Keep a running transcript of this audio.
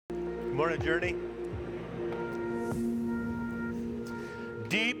Good morning, Journey.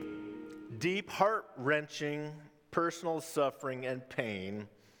 Deep, heart-wrenching personal suffering and pain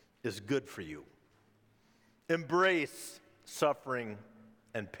is good for you. Embrace suffering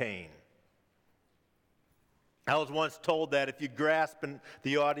and pain. I was once told that if you grasp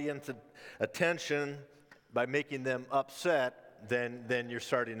the audience's attention by making them upset, then you're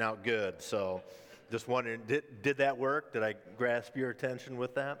starting out good. So just wondering, did that work? Did I grasp your attention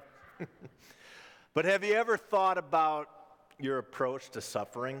with that? But have you ever thought about your approach to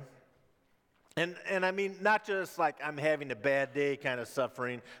suffering? And I mean, not just like I'm having a bad day kind of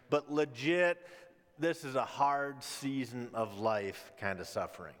suffering, but legit, this is a hard season of life kind of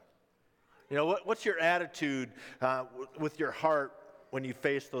suffering. You know, what's your attitude with your heart when you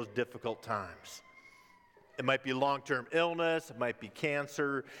face those difficult times? It might be long-term illness, it might be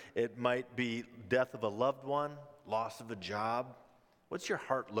cancer, it might be death of a loved one, loss of a job. What's your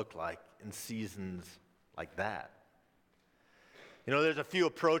heart look like in seasons like that? You know, there's a few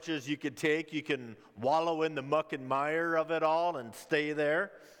approaches you could take. You can wallow in the muck and mire of it all and stay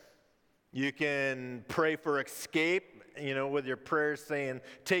there. You can pray for escape, you know, with your prayers saying,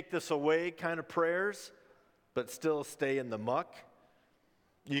 take this away kind of prayers, but still stay in the muck.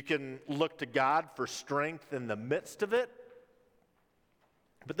 You can look to God for strength in the midst of it.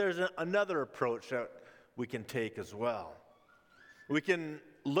 But there's another approach that we can take as well. We can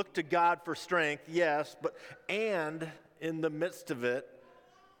look to God for strength, yes, and in the midst of it,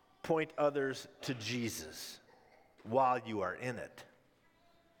 point others to Jesus while you are in it.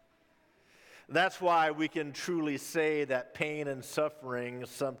 That's why we can truly say that pain and suffering is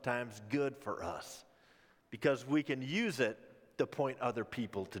sometimes good for us, because we can use it to point other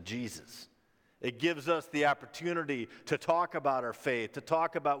people to Jesus. It gives us the opportunity to talk about our faith, to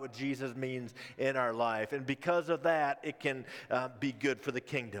talk about what Jesus means in our life. And because of that, it can be good for the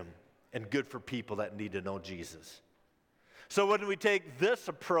kingdom and good for people that need to know Jesus. So when we take this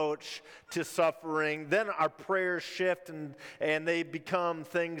approach to suffering, then our prayers shift and they become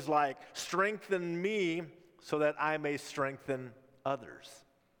things like, strengthen me so that I may strengthen others.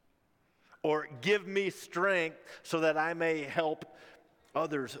 Or give me strength so that I may help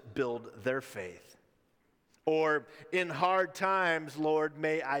others build their faith. Or in hard times, Lord,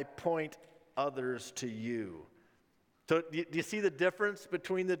 may I point others to you. So do you see the difference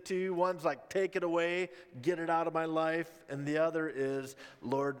between the two? One's like, take it away, get it out of my life. And the other is,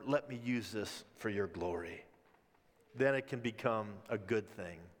 Lord, let me use this for your glory. Then it can become a good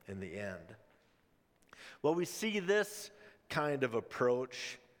thing in the end. Well, we see this kind of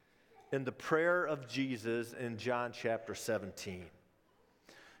approach in the prayer of Jesus in John chapter 17.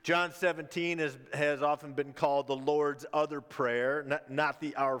 John 17 has often been called the Lord's other prayer, not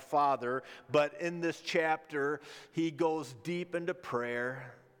the Our Father, but in this chapter, he goes deep into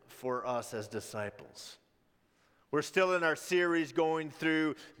prayer for us as disciples. We're still in our series going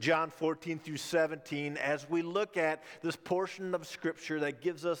through John 14 through 17 as we look at this portion of Scripture that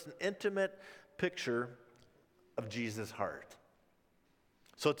gives us an intimate picture of Jesus' heart.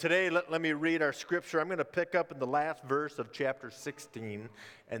 So today, let me read our scripture. I'm going to pick up in the last verse of chapter 16,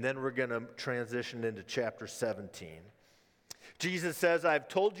 and then we're going to transition into chapter 17. Jesus says, I've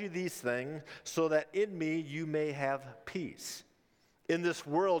told you these things so that in me you may have peace. In this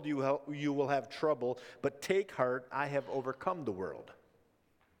world you will have trouble, but take heart, I have overcome the world.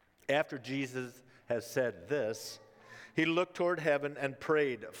 After Jesus has said this, he looked toward heaven and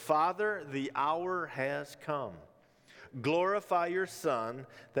prayed, Father, the hour has come. Glorify your Son,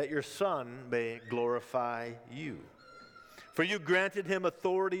 that your Son may glorify you. For you granted him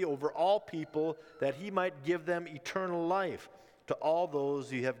authority over all people, that he might give them eternal life to all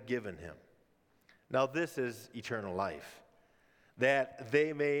those you have given him. Now this is eternal life, that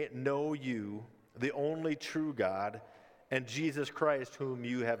they may know you, the only true God, and Jesus Christ, whom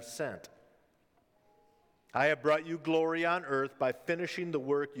you have sent. I have brought you glory on earth by finishing the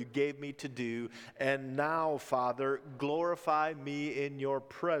work you gave me to do. And now, Father, glorify me in your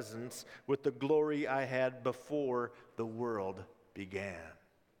presence with the glory I had before the world began.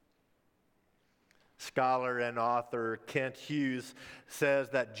 Scholar and author Kent Hughes says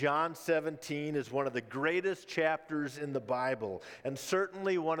that John 17 is one of the greatest chapters in the Bible, and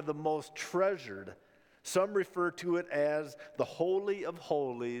certainly one of the most treasured. Some refer to it as the Holy of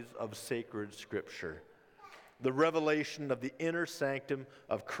Holies of sacred Scripture. The revelation of the inner sanctum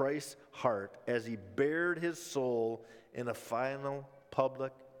of Christ's heart as he bared his soul in a final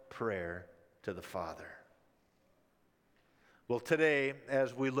public prayer to the Father. Well, today,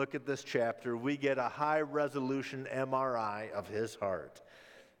 as we look at this chapter, we get a high-resolution MRI of his heart.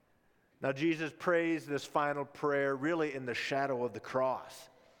 Now, Jesus prays this final prayer really in the shadow of the cross.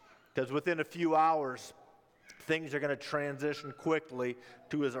 Because within a few hours, things are going to transition quickly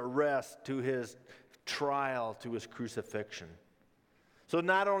to his arrest, to his trial, to his crucifixion. So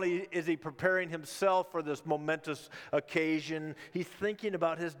not only is he preparing himself for this momentous occasion, he's thinking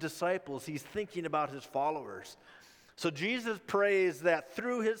about his disciples. He's thinking about his followers. So Jesus prays that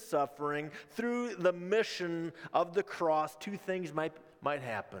through his suffering, through the mission of the cross, two things might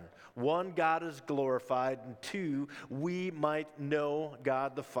happen. One, God is glorified, and two, we might know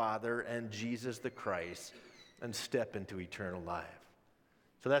God the Father and Jesus the Christ and step into eternal life.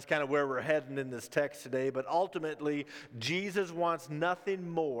 So that's kind of where we're heading in this text today, but ultimately, Jesus wants nothing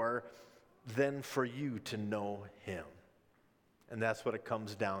more than for you to know him. And that's what it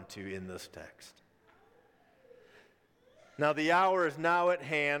comes down to in this text. Now, the hour is now at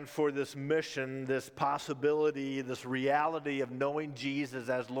hand for this mission, this possibility, this reality of knowing Jesus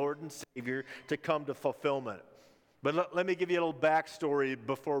as Lord and Savior to come to fulfillment. But let me give you a little backstory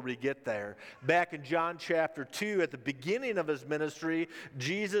before we get there. Back in John chapter 2, at the beginning of his ministry,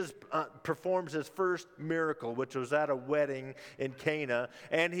 Jesus performs his first miracle, which was at a wedding in Cana.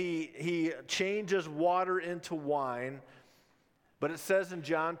 And he changes water into wine. But it says in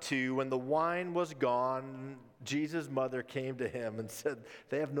John 2, when the wine was gone, Jesus' mother came to him and said,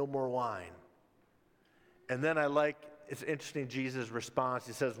 "They have no more wine." And then it's interesting, Jesus' response.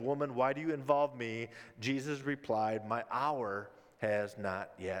 He says, "Woman, why do you involve me?" Jesus replied, "My hour has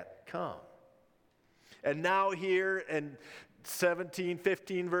not yet come." And now here in 17,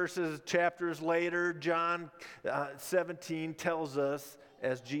 15 chapters later, John 17 tells us,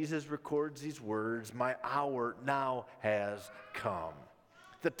 as Jesus records these words, "My hour now has come."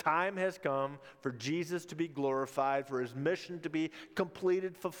 The time has come for Jesus to be glorified, for his mission to be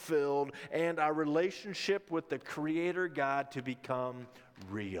completed, fulfilled, and our relationship with the Creator God to become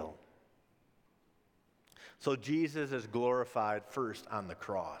real. So Jesus is glorified first on the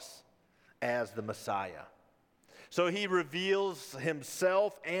cross as the Messiah. So he reveals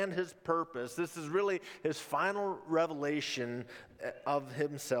himself and his purpose. This is really his final revelation of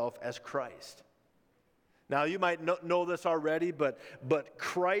himself as Christ. Now, you might know this already, but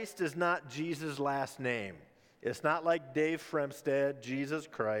Christ is not Jesus' last name. It's not like Dave Fremstead, Jesus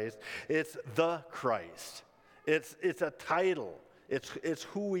Christ. It's the Christ. It's a title. It's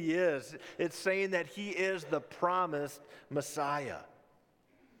who he is. It's saying that he is the promised Messiah.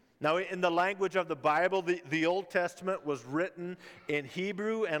 Now, in the language of the Bible, the Old Testament was written in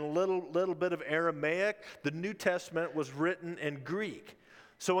Hebrew and a little bit of Aramaic. The New Testament was written in Greek.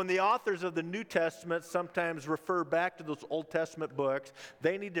 So when the authors of the New Testament sometimes refer back to those Old Testament books,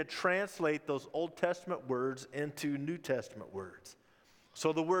 they need to translate those Old Testament words into New Testament words.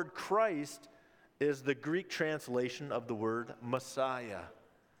 So the word Christ is the Greek translation of the word Messiah,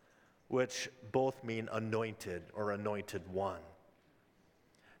 which both mean anointed or anointed one.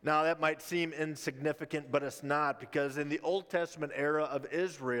 Now, that might seem insignificant, but it's not, because in the Old Testament era of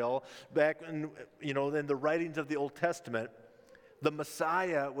Israel, back in the writings of the Old Testament, the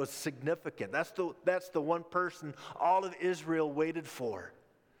Messiah was significant. That's the one person all of Israel waited for.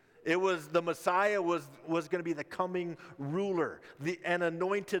 The Messiah was going to be the coming ruler, an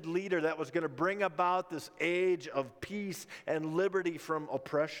anointed leader that was going to bring about this age of peace and liberty from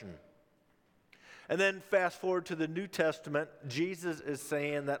oppression. And then fast forward to the New Testament, Jesus is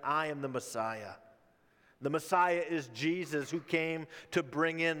saying that I am the Messiah. The Messiah is Jesus, who came to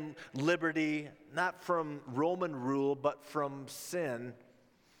bring in liberty, not from Roman rule, but from sin,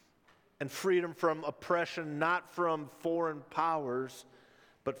 and freedom from oppression, not from foreign powers,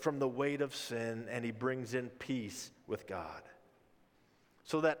 but from the weight of sin, and he brings in peace with God.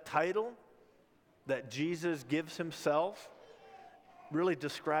 So that title that Jesus gives himself really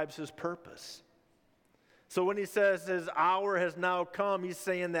describes his purpose. So when he says his hour has now come, he's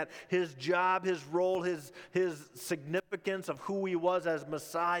saying that his job, his role, his significance of who he was as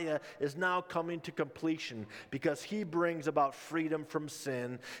Messiah is now coming to completion, because he brings about freedom from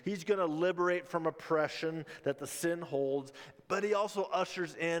sin. He's going to liberate from oppression that the sin holds, but he also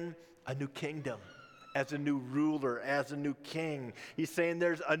ushers in a new kingdom as a new ruler, as a new king. He's saying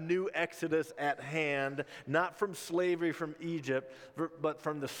there's a new exodus at hand, not from slavery from Egypt, but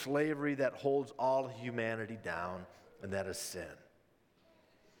from the slavery that holds all humanity down, and that is sin.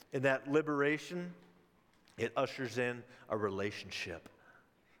 In that liberation, it ushers in a relationship,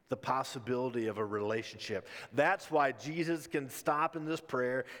 the possibility of a relationship. That's why Jesus can stop in this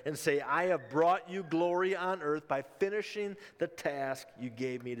prayer and say, "I have brought you glory on earth by finishing the task you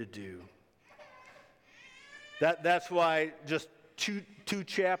gave me to do." That's why just two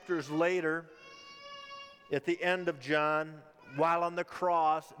chapters later, at the end of John, while on the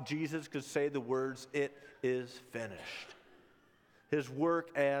cross, Jesus could say the words, "It is finished." His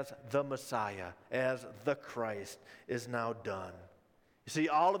work as the Messiah, as the Christ, is now done. You see,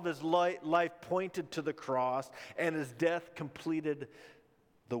 all of his life pointed to the cross, and his death completed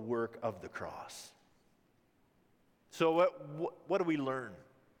the work of the cross. So what do we learn?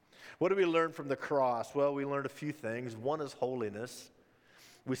 What do we learn from the cross? Well, we learned a few things. One is holiness.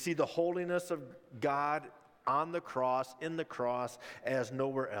 We see the holiness of God on the cross, in the cross, as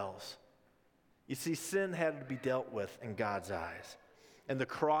nowhere else. You see, sin had to be dealt with in God's eyes, and the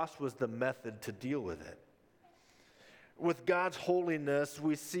cross was the method to deal with it. With God's holiness,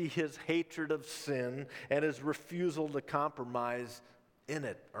 we see his hatred of sin and his refusal to compromise in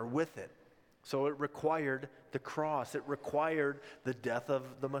it or with it. So it required the cross. It required the death of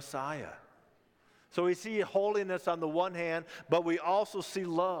the Messiah. So we see holiness on the one hand, but we also see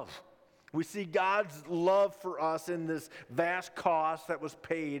love. We see God's love for us in this vast cost that was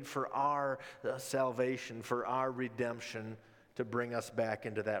paid for our salvation, for our redemption, to bring us back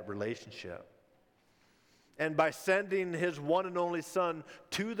into that relationship. And by sending his one and only Son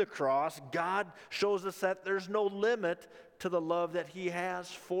to the cross, God shows us that there's no limit to the love that he has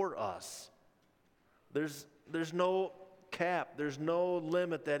for us. There's no cap, there's no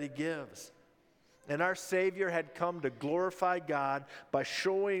limit that he gives. And our Savior had come to glorify God by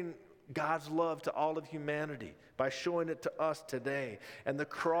showing God's love to all of humanity, by showing it to us today. And the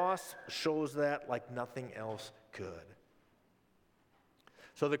cross shows that like nothing else could.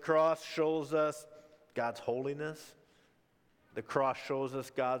 So the cross shows us God's holiness. The cross shows us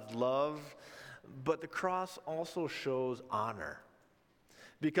God's love. But the cross also shows honor.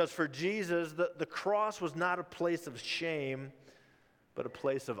 Because for Jesus, the cross was not a place of shame, but a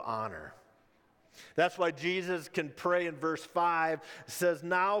place of honor. That's why Jesus can pray in verse 5, says,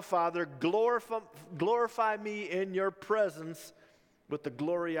 "Now, Father, glorify me in your presence with the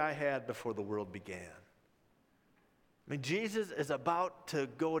glory I had before the world began." I mean, Jesus is about to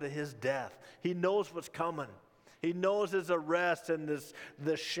go to his death. He knows what's coming. He knows his arrest and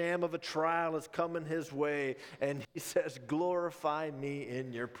the sham of a trial is coming his way. And he says, "Glorify me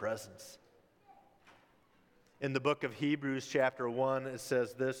in your presence." In the book of Hebrews chapter 1, it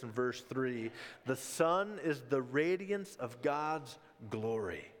says this in verse 3, "The Son is the radiance of God's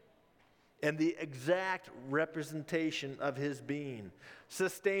glory and the exact representation of his being,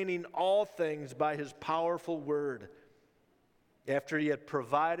 sustaining all things by his powerful word. After he had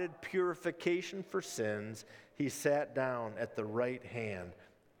provided purification for sins, he sat down at the right hand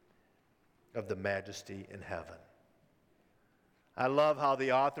of the Majesty in heaven." I love how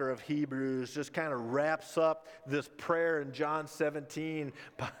the author of Hebrews just kind of wraps up this prayer in John 17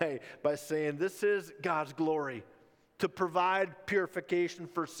 by saying this is God's glory, to provide purification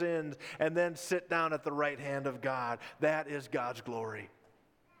for sins and then sit down at the right hand of God. That is God's glory.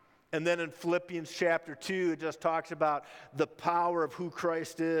 And then in Philippians chapter 2, it just talks about the power of who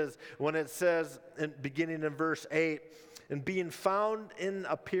Christ is when it says, beginning in verse 8, "And being found in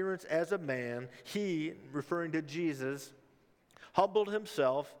appearance as a man, he," referring to Jesus, "humbled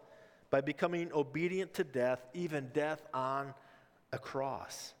himself by becoming obedient to death, even death on a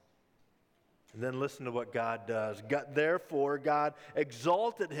cross." And then listen to what God does. Therefore, God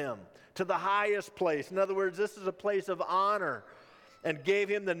exalted him to the highest place. In other words, this is a place of honor. And gave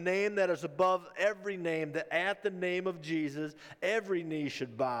him the name that is above every name, that at the name of Jesus, every knee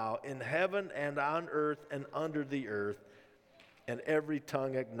should bow in heaven and on earth and under the earth, and every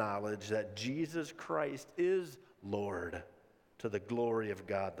tongue acknowledge that Jesus Christ is Lord, to the glory of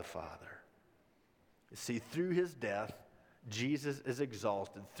God the Father. You see, through his death, Jesus is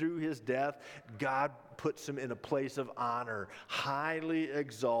exalted. Through his death, God puts him in a place of honor, highly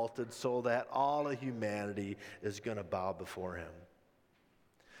exalted, so that all of humanity is going to bow before him.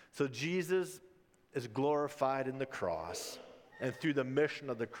 So Jesus is glorified in the cross and through the mission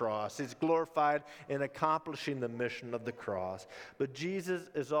of the cross. He's glorified in accomplishing the mission of the cross. But Jesus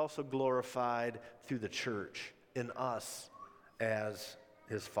is also glorified through the church, in us as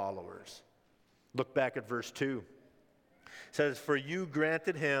his followers. Look back at verse 2. It says, "For you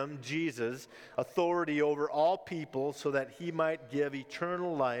granted him," Jesus, "authority over all people so that he might give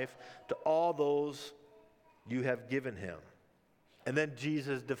eternal life to all those you have given him." And then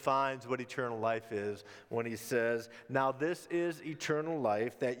Jesus defines what eternal life is when he says, "Now this is eternal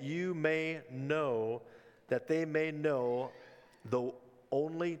life, that you may know, that they may know the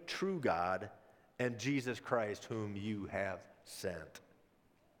only true God and Jesus Christ whom you have sent."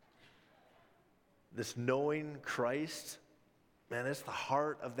 This knowing Christ, man, it's the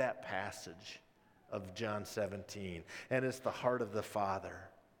heart of that passage of John 17. And it's the heart of the Father.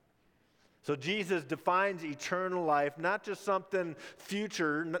 So Jesus defines eternal life, not just something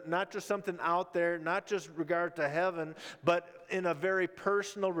future, not just something out there, not just regard to heaven, but in a very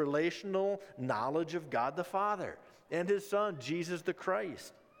personal, relational knowledge of God the Father and his Son, Jesus the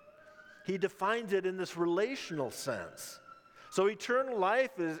Christ. He defines it in this relational sense. So eternal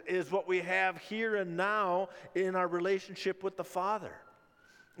life is what we have here and now in our relationship with the Father.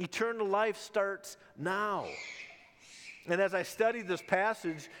 Eternal life starts now. And as I studied this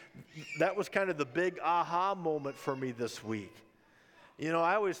passage, that was kind of the big aha moment for me this week. You know,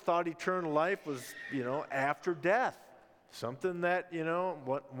 I always thought eternal life was, after death. Something that,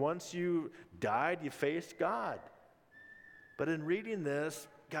 once you died, you faced God. But in reading this,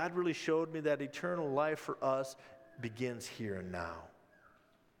 God really showed me that eternal life for us begins here and now.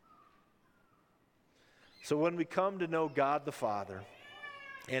 So when we come to know God the Father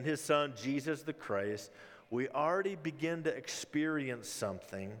and his Son, Jesus the Christ, we already begin to experience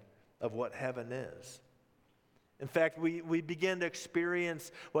something of what heaven is. In fact, we begin to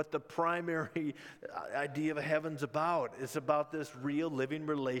experience what the primary idea of heaven's about. It's about this real living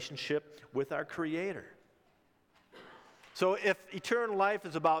relationship with our Creator. So if eternal life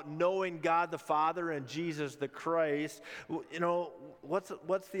is about knowing God the Father and Jesus the Christ,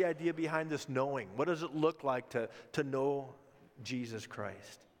 what's the idea behind this knowing? What does it look like to know Jesus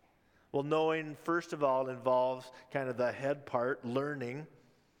Christ? Well, knowing, first of all, involves kind of the head part, learning.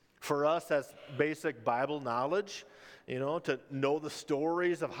 For us, that's basic Bible knowledge, to know the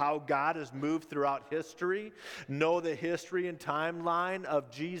stories of how God has moved throughout history, know the history and timeline of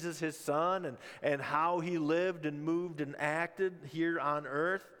Jesus, his Son, and how he lived and moved and acted here on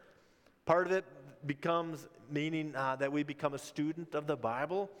earth. Part of it becomes meaning that we become a student of the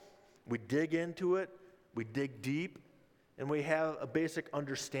Bible. We dig into it, we dig deep, and we have a basic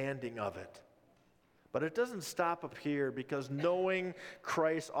understanding of it. But it doesn't stop up here, because knowing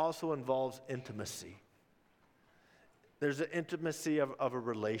Christ also involves intimacy. There's an intimacy of a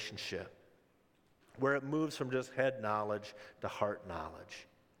relationship where it moves from just head knowledge to heart knowledge.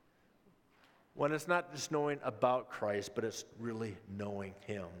 When it's not just knowing about Christ, but it's really knowing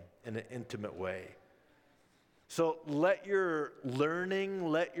him in an intimate way. So let your learning,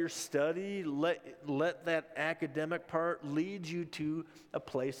 let your study, let that academic part lead you to a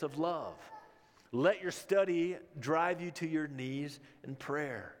place of love. Let your study drive you to your knees in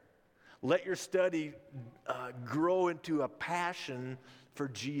prayer. Let your study grow into a passion for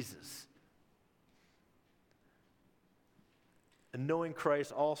Jesus. And knowing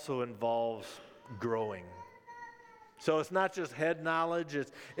Christ also involves growing. So it's not just head knowledge,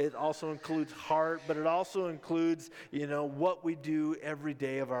 it also includes heart, but it also includes, what we do every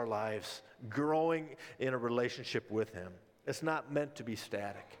day of our lives, growing in a relationship with him. It's not meant to be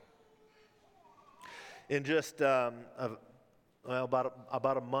static. In just about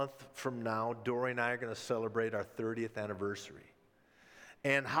a month from now, Dory and I are going to celebrate our 30th anniversary.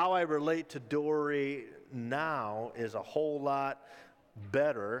 And how I relate to Dory now is a whole lot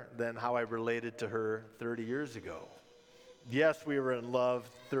better than how I related to her 30 years ago. Yes, we were in love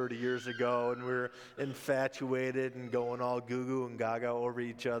 30 years ago, and we were infatuated and going all goo-goo and gaga over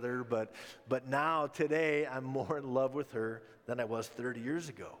each other, but now, today, I'm more in love with her than I was 30 years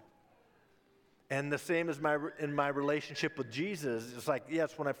ago. And the same as in my relationship with Jesus. It's like,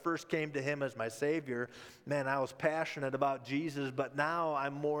 yes, when I first came to him as my Savior, man, I was passionate about Jesus, but now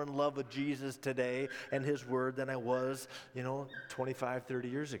I'm more in love with Jesus today and his word than I was, 25, 30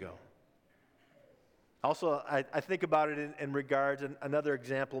 years ago. Also, I think about it in regards, and another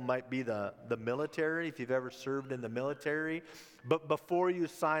example might be the military, if you've ever served in the military. But before you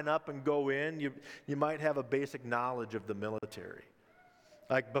sign up and go in, you might have a basic knowledge of the military.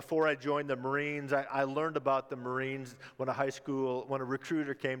 Like before I joined the Marines, I learned about the Marines when a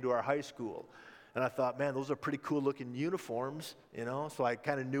recruiter came to our high school. And I thought, man, those are pretty cool looking uniforms, so I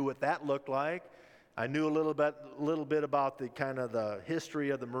kind of knew what that looked like. I knew a little bit about the kind of the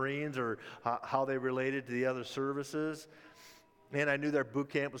history of the Marines, or how they related to the other services. And I knew their boot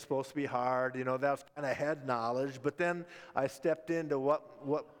camp was supposed to be hard. That was kind of head knowledge. But then I stepped into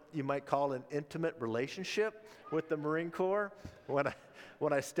what you might call an intimate relationship with the Marine Corps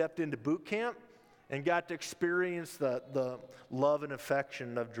when I stepped into boot camp and got to experience the love and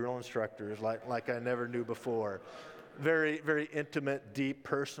affection of drill instructors like I never knew before. Very, very intimate, deep,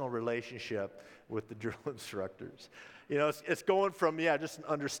 personal relationship with the drill instructors. It's going from, just an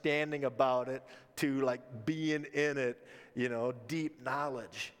understanding about it to like being in it, deep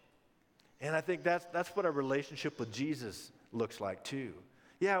knowledge. And I think that's what our relationship with Jesus looks like too.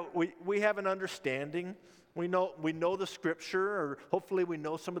 Yeah, we have an understanding We know the Scripture, or hopefully we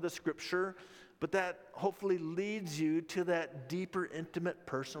know some of the Scripture, but that hopefully leads you to that deeper, intimate,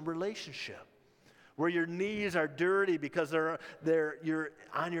 personal relationship where your knees are dirty because you're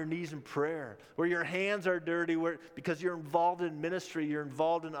on your knees in prayer, where your hands are dirty because you're involved in ministry, you're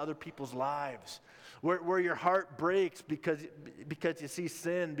involved in other people's lives, where your heart breaks because you see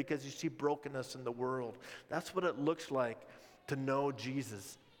sin, because you see brokenness in the world. That's what it looks like to know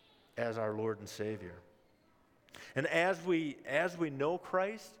Jesus as our Lord and Savior. And as we know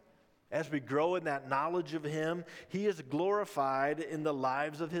Christ, as we grow in that knowledge of Him, He is glorified in the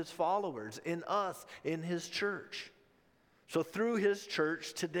lives of His followers, in us, in His church. So through His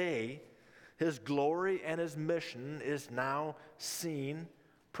church today, His glory and His mission is now seen,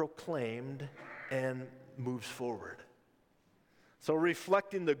 proclaimed, and moves forward. So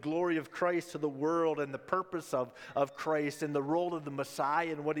reflecting the glory of Christ to the world and the purpose of Christ and the role of the Messiah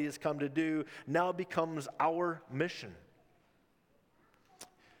and what He has come to do now becomes our mission.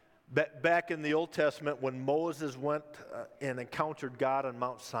 Back in the Old Testament, when Moses went and encountered God on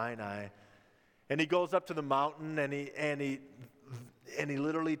Mount Sinai, and he goes up to the mountain and he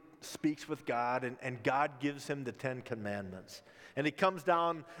literally speaks with God, and God gives him the 10 Commandments. And he comes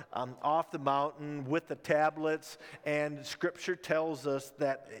down off the mountain with the tablets, and Scripture tells us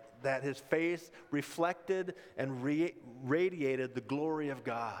that his face reflected and radiated the glory of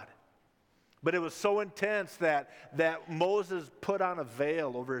God. But it was so intense that Moses put on a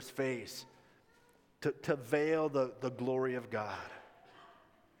veil over his face to veil the glory of God.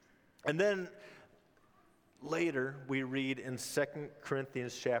 And then later we read in 2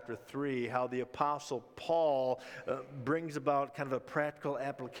 Corinthians chapter 3 how the Apostle Paul brings about kind of a practical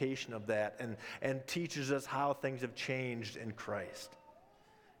application of that and teaches us how things have changed in Christ.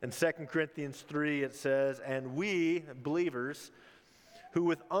 In 2 Corinthians 3 it says, "And we, believers, who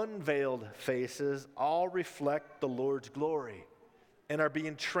with unveiled faces all reflect the Lord's glory and are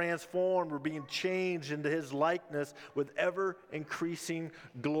being transformed, we're being changed into His likeness with ever increasing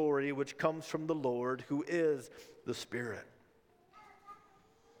glory, which comes from the Lord, who is the Spirit."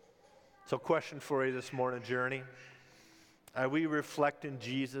 So question for you this morning, Journey. Are we reflecting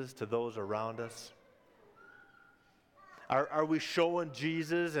Jesus to those around us? Are we showing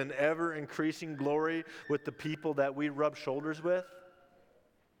Jesus in ever increasing glory with the people that we rub shoulders with?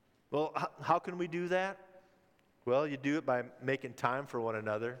 Well, how can we do that? Well, you do it by making time for one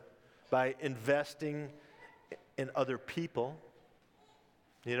another, by investing in other people.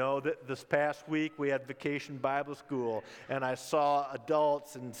 You know, this past week we had Vacation Bible School, and I saw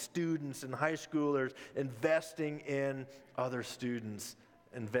adults and students and high schoolers investing in other students,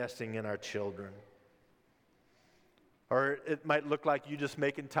 investing in our children. Or it might look like you just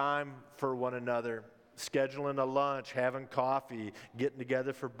making time for one another, scheduling a lunch, having coffee, getting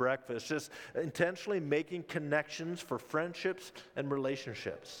together for breakfast, just intentionally making connections for friendships and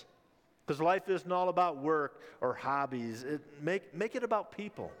relationships. Because life isn't all about work or hobbies. Make it about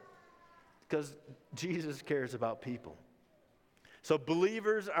people, because Jesus cares about people. So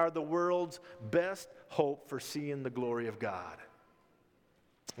believers are the world's best hope for seeing the glory of God.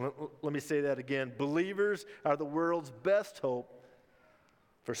 Let me say that again. Believers are the world's best hope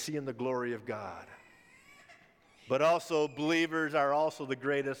for seeing the glory of God. But also, believers are also the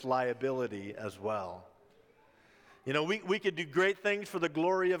greatest liability as well. You know, we could do great things for the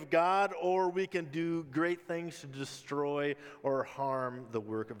glory of God, or we can do great things to destroy or harm the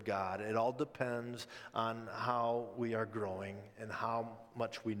work of God. It all depends on how we are growing and how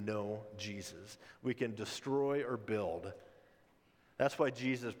much we know Jesus. We can destroy or build. That's why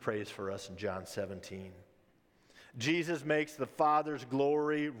Jesus prays for us in John 17. Jesus makes the Father's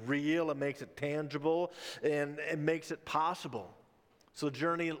glory real, and makes it tangible, and makes it possible. So,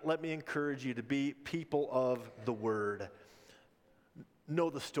 Journey, let me encourage you to be people of the Word. Know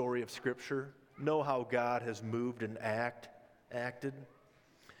the story of Scripture. Know how God has moved and acted.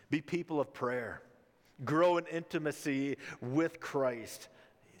 Be people of prayer. Grow in intimacy with Christ.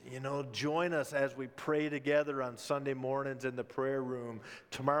 You know, join us as we pray together on Sunday mornings in the prayer room.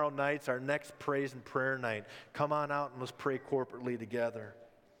 Tomorrow night's our next praise and prayer night. Come on out and let's pray corporately together.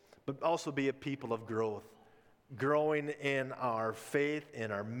 But also be a people of growth. Growing in our faith,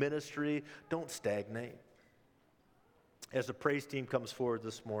 in our ministry. Don't stagnate. As the praise team comes forward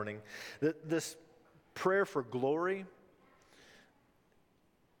this morning, this prayer for glory,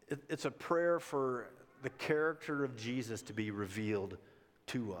 it's a prayer for the character of Jesus to be revealed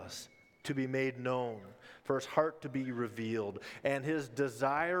to us, to be made known, for His heart to be revealed. And His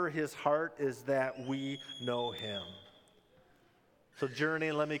desire, His heart, is that we know Him. So,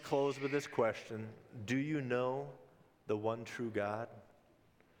 Journey, let me close with this question. Do you know the one true God?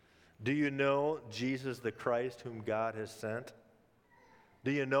 Do you know Jesus the Christ whom God has sent?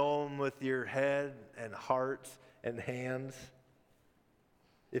 Do you know him with your head and heart and hands?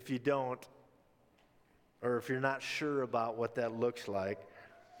 If you don't, or if you're not sure about what that looks like,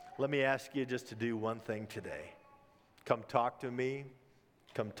 let me ask you just to do one thing today. Come talk to me.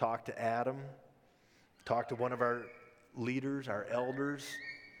 Come talk to Adam. Talk to one of our leaders, our elders,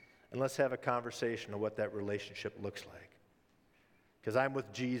 and let's have a conversation of what that relationship looks like. Because I'm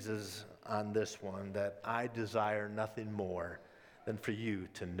with Jesus on this one, that I desire nothing more than for you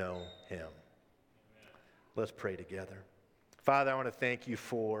to know him. Amen. Let's pray together. Father, I want to thank you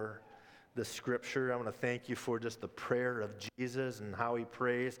for the scripture. I want to thank you for just the prayer of Jesus and how he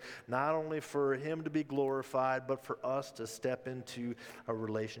prays, not only for him to be glorified, but for us to step into a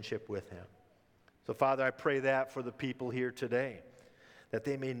relationship with him. So, Father, I pray that for the people here today, that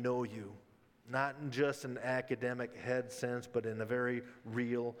they may know you, not in just an academic head sense, but in a very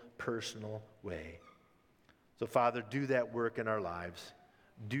real, personal way. So, Father, do that work in our lives.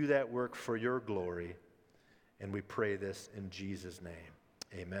 Do that work for your glory. And we pray this in Jesus' name.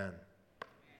 Amen.